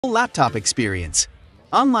Laptop experience.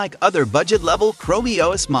 Unlike other budget-level Chrome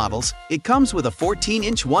OS models, it comes with a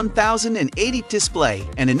 14-inch 1080 display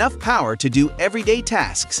and enough power to do everyday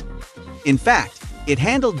tasks. In fact, it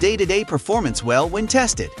handled day-to-day performance well when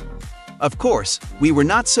tested. Of course, we were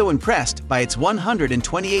not so impressed by its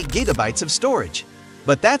 128 GB of storage.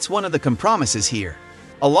 But that's one of the compromises here,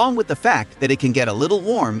 along with the fact that it can get a little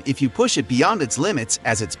warm if you push it beyond its limits,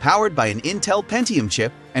 as it's powered by an Intel Pentium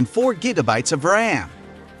chip and 4 GB of RAM.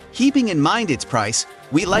 Keeping in mind its price,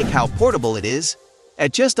 we like how portable it is.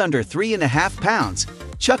 At just under 3.5 pounds,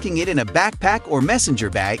 chucking it in a backpack or messenger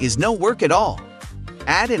bag is no work at all.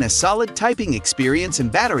 Add in a solid typing experience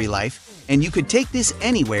and battery life, and you could take this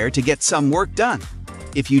anywhere to get some work done.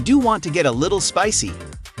 If you do want to get a little spicy,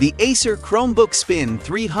 the Acer Chromebook Spin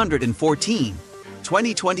 314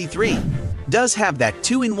 2023 does have that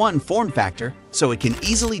 2-in-1 form factor, so it can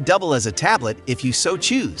easily double as a tablet if you so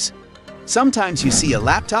choose. Sometimes you see a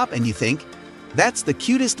laptop and you think, that's the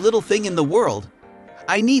cutest little thing in the world.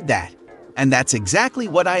 I need that. And that's exactly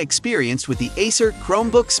what I experienced with the Acer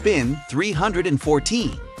Chromebook Spin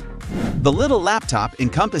 314. The little laptop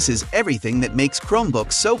encompasses everything that makes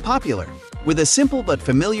Chromebooks so popular. With a simple but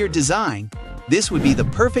familiar design, this would be the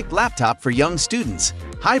perfect laptop for young students,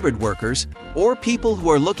 hybrid workers, or people who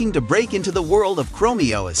are looking to break into the world of Chrome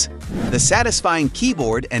OS. The satisfying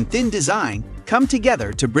keyboard and thin design come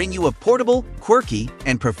together to bring you a portable, quirky,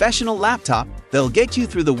 and professional laptop that'll get you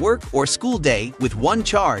through the work or school day with one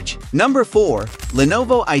charge. Number 4.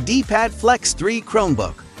 Lenovo IdeaPad Flex 3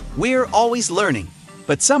 Chromebook. We're always learning,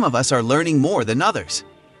 but some of us are learning more than others.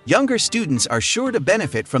 Younger students are sure to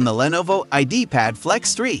benefit from the Lenovo IdeaPad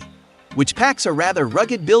Flex 3, which packs a rather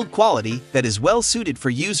rugged build quality that is well suited for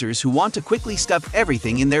users who want to quickly stuff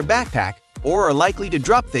everything in their backpack or are likely to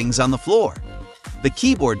drop things on the floor. The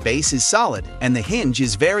keyboard base is solid and the hinge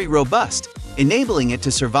is very robust, enabling it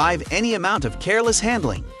to survive any amount of careless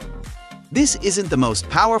handling. This isn't the most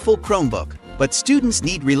powerful Chromebook, but students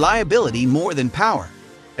need reliability more than power,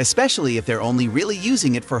 especially if they're only really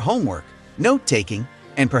using it for homework, note-taking,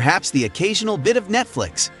 and perhaps the occasional bit of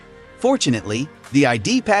Netflix. Fortunately, the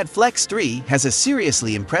IdeaPad Flex 3 has a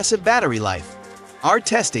seriously impressive battery life. Our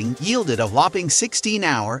testing yielded a whopping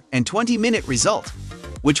 16-hour and 20-minute result,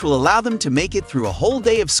 which will allow them to make it through a whole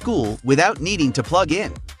day of school without needing to plug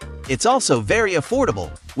in. It's also very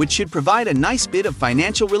affordable, which should provide a nice bit of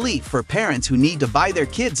financial relief for parents who need to buy their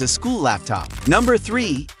kids a school laptop. Number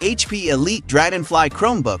 3. HP Elite Dragonfly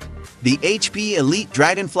Chromebook. The HP Elite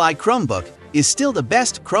Dragonfly Chromebook is still the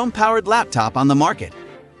best Chrome-powered laptop on the market.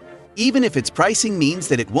 Even if its pricing means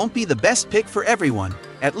that it won't be the best pick for everyone,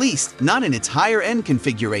 at least not in its higher-end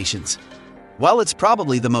configurations. While it's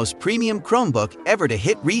probably the most premium Chromebook ever to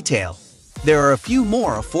hit retail, there are a few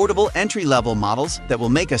more affordable entry-level models that will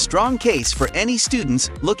make a strong case for any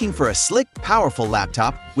students looking for a slick, powerful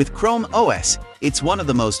laptop with Chrome OS. It's one of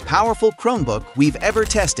the most powerful Chromebook we've ever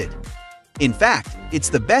tested. In fact, it's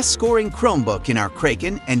the best-scoring Chromebook in our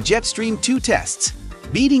Kraken and Jetstream 2 tests,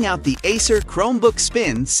 beating out the Acer Chromebook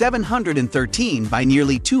Spin 713 by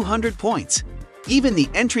nearly 200 points. Even the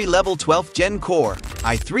entry-level 12th Gen Core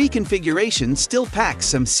i3 configuration still packs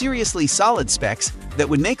some seriously solid specs that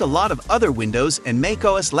would make a lot of other Windows and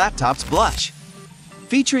macOS laptops blush.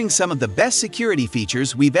 Featuring some of the best security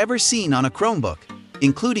features we've ever seen on a Chromebook,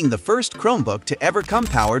 including the first Chromebook to ever come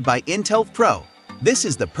powered by Intel Pro, this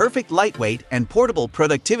is the perfect lightweight and portable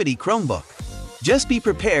productivity Chromebook. Just be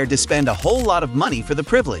prepared to spend a whole lot of money for the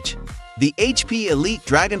privilege. The HP Elite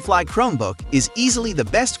Dragonfly Chromebook is easily the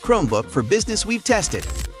best Chromebook for business we've tested,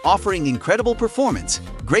 offering incredible performance,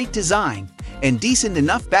 great design, and decent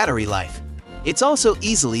enough battery life. It's also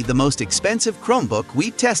easily the most expensive Chromebook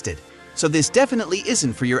we've tested, so this definitely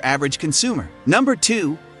isn't for your average consumer. Number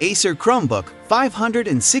 2. Acer Chromebook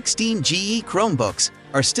 516GE Chromebooks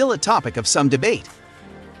are still a topic of some debate.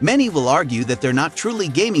 Many will argue that they're not truly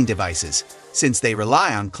gaming devices, since they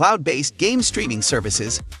rely on cloud-based game streaming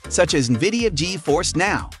services such as NVIDIA GeForce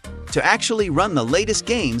Now to actually run the latest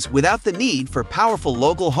games without the need for powerful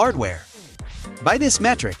local hardware. By this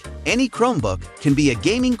metric, any Chromebook can be a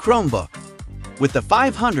gaming Chromebook. With the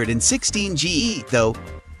 516GE, though,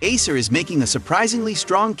 Acer is making a surprisingly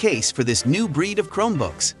strong case for this new breed of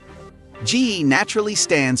Chromebooks. GE naturally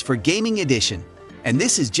stands for Gaming Edition, and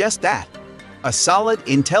this is just that, a solid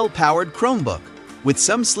Intel-powered Chromebook, with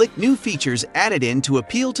some slick new features added in to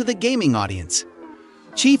appeal to the gaming audience.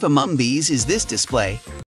 Chief among these is this display,